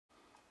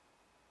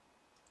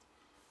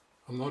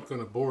I'm not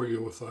going to bore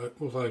you with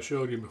what I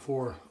showed you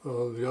before,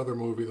 the other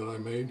movie that I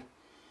made.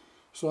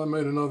 So I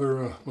made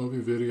another movie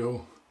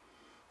video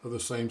of the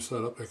same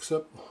setup,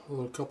 except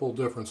with a couple of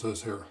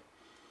differences here.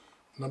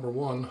 Number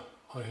one,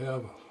 I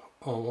have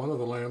one of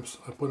the lamps,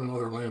 I put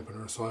another lamp in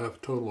there, so I have a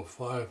total of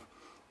 5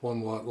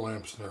 1-watt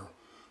lamps there.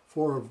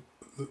 Four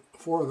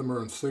of them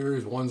are in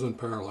series, one's in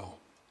parallel.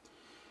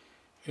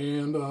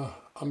 And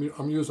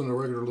I'm using a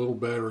regular little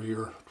battery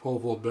here,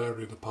 12-volt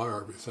battery to power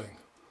everything.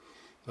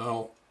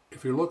 Now,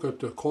 if you look at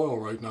the coil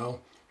right now,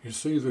 you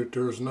see that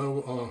there's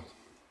no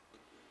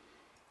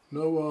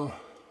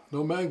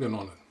magnet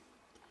on it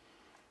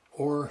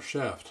or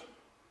shaft.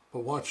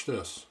 But watch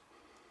this,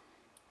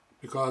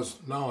 because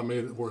now I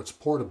made it where it's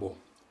portable.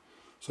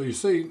 So you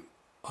see,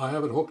 I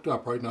have it hooked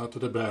up right now to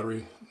the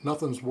battery.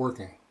 Nothing's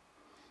working.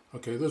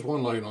 Okay, there's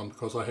one light on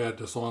because I had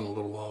this on a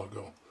little while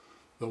ago.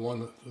 The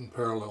one that's in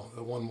parallel,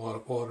 the 1 watt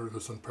of water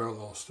that's in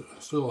parallel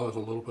still has a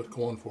little bit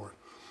going for it.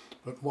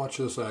 But watch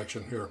this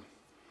action here.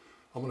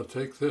 I'm going to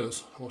take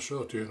this, I'll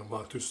show it to you in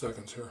about 2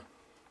 seconds here.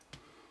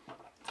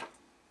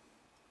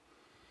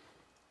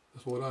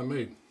 This is what I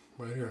made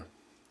right here.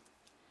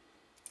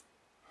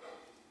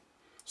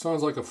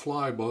 Sounds like a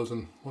fly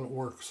buzzing when it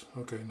works.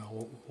 Okay,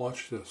 now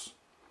watch this.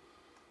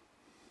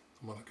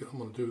 I'm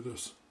going to do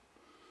this.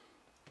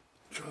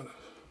 Try to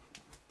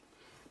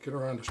get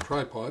around this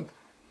tripod.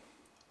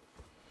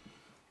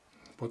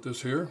 Put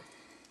this here.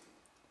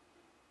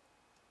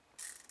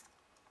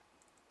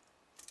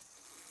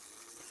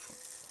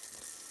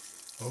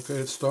 Okay,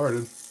 it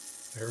started.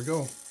 There we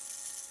go.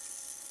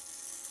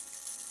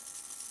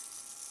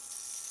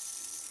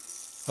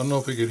 I don't know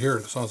if you could hear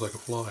it. It sounds like a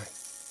fly.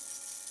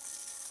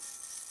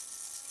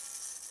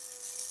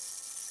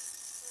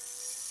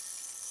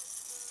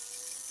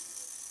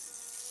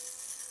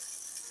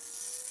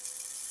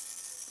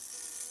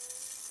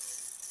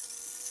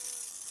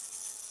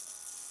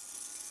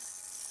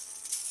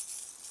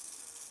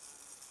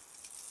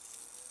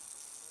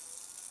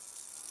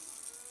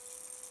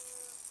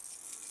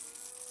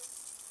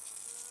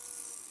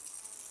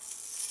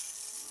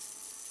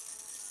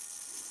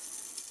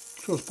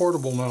 So it's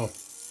portable now.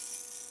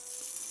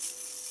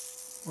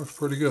 Works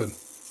pretty good.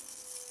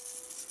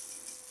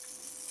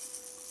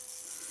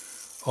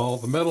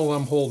 The metal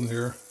I'm holding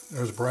here,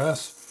 there's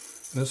brass,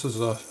 and this is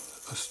a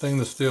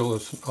stainless steel.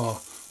 It's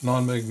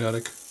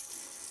non-magnetic.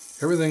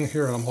 Everything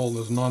here I'm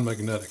holding is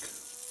non-magnetic.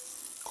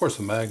 Of course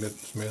the magnet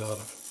is made out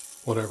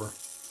of whatever.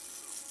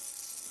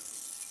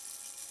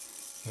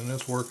 And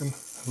it's working.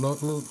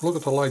 Look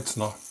at the lights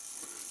now.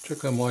 Check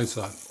them lights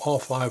out. All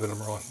 5 of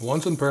them are on.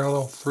 One's in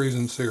parallel, 3's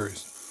in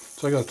series.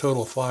 So I got a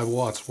total of 5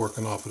 watts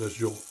working off of this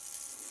joule.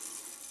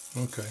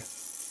 Okay.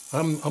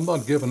 I'm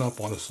not giving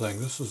up on this thing.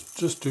 This is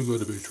just too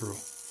good to be true.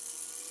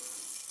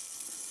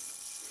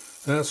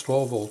 And that's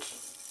 12 volts.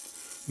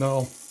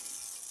 Now,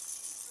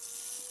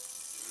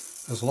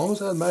 as long as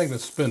that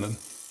magnet's spinning,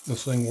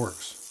 this thing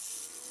works.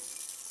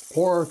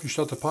 Or if you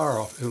shut the power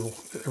off,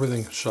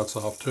 everything shuts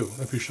off too.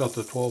 If you shut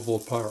the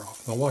 12-volt power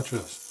off. Now watch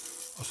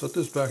this. I'll set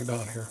this back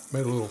down here.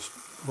 Made a little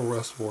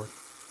rest for it.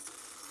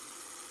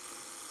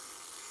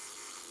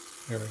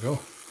 There we go.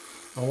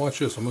 Now watch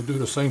this. I'm going to do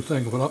the same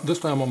thing, but this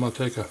time I'm going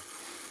to take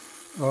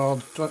I'll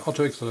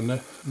take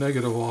the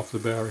negative off the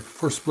battery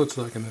for a split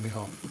second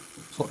anyhow.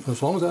 So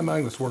as long as that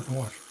magnet's working,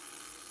 watch.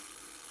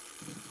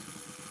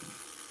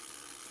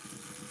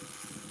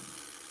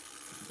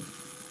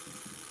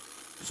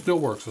 Still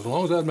works. As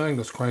long as that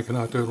magnet's cranking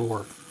out there, it'll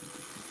work.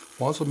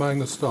 Once the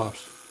magnet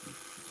stops,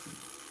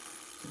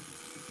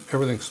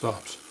 everything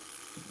stops.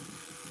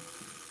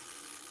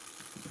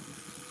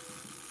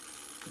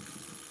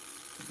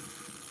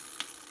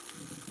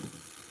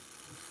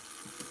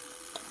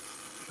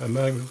 That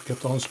magnet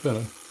kept on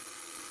spinning.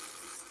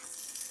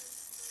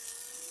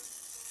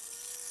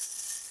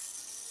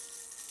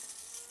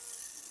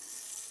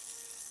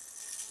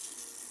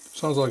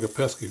 Sounds like a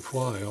pesky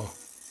fly, huh?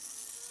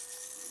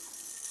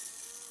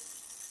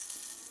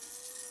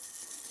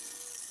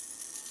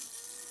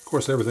 Of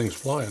course, everything's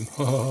flying.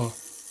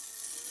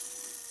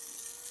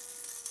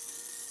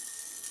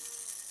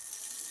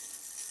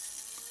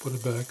 Put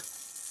it back.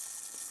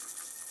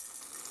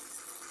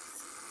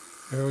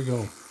 There we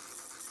go.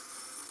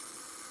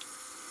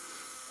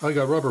 I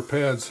got rubber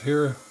pads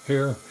here,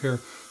 here, here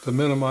to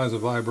minimize the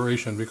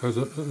vibration because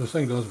the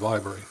thing does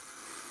vibrate.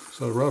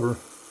 So rubber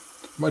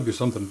might be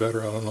something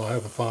better. I don't know. I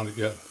haven't found it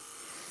yet.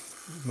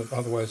 But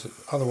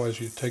otherwise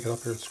you take it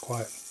up here, it's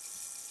quiet,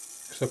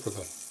 except for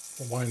the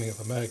winding of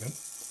the magnet.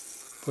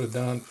 Put it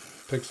down,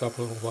 picks up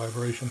a little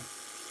vibration.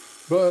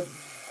 But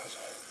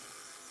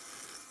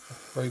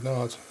right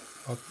now it's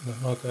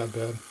not that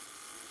bad.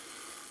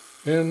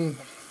 And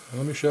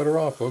let me shut her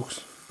off,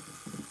 folks.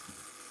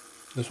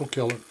 This will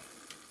kill it.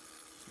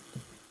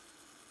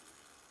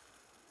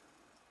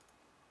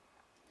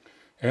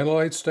 And the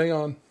lights stay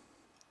on.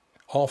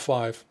 All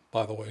 5,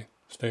 by the way,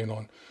 staying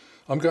on.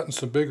 I'm getting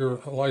some bigger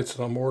lights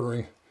that I'm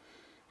ordering,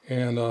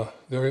 and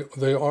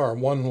they are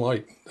one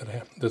light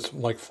that's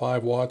like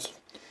 5 watts,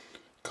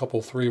 a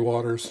couple 3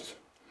 watters,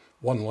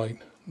 one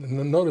light. And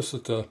then notice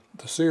that the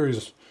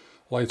series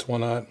lights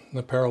went out and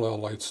the parallel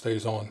light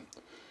stays on.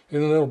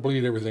 And then it'll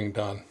bleed everything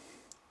done.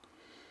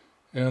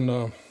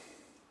 And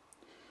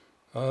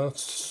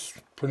that's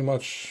pretty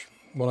much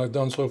what I've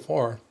done so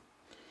far.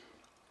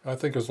 I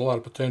think there's a lot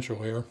of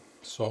potential here.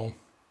 So,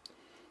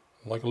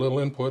 I'd like a little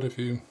input. If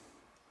you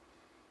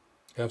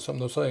have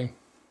something to say,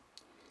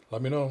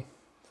 let me know.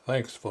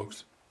 Thanks,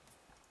 folks.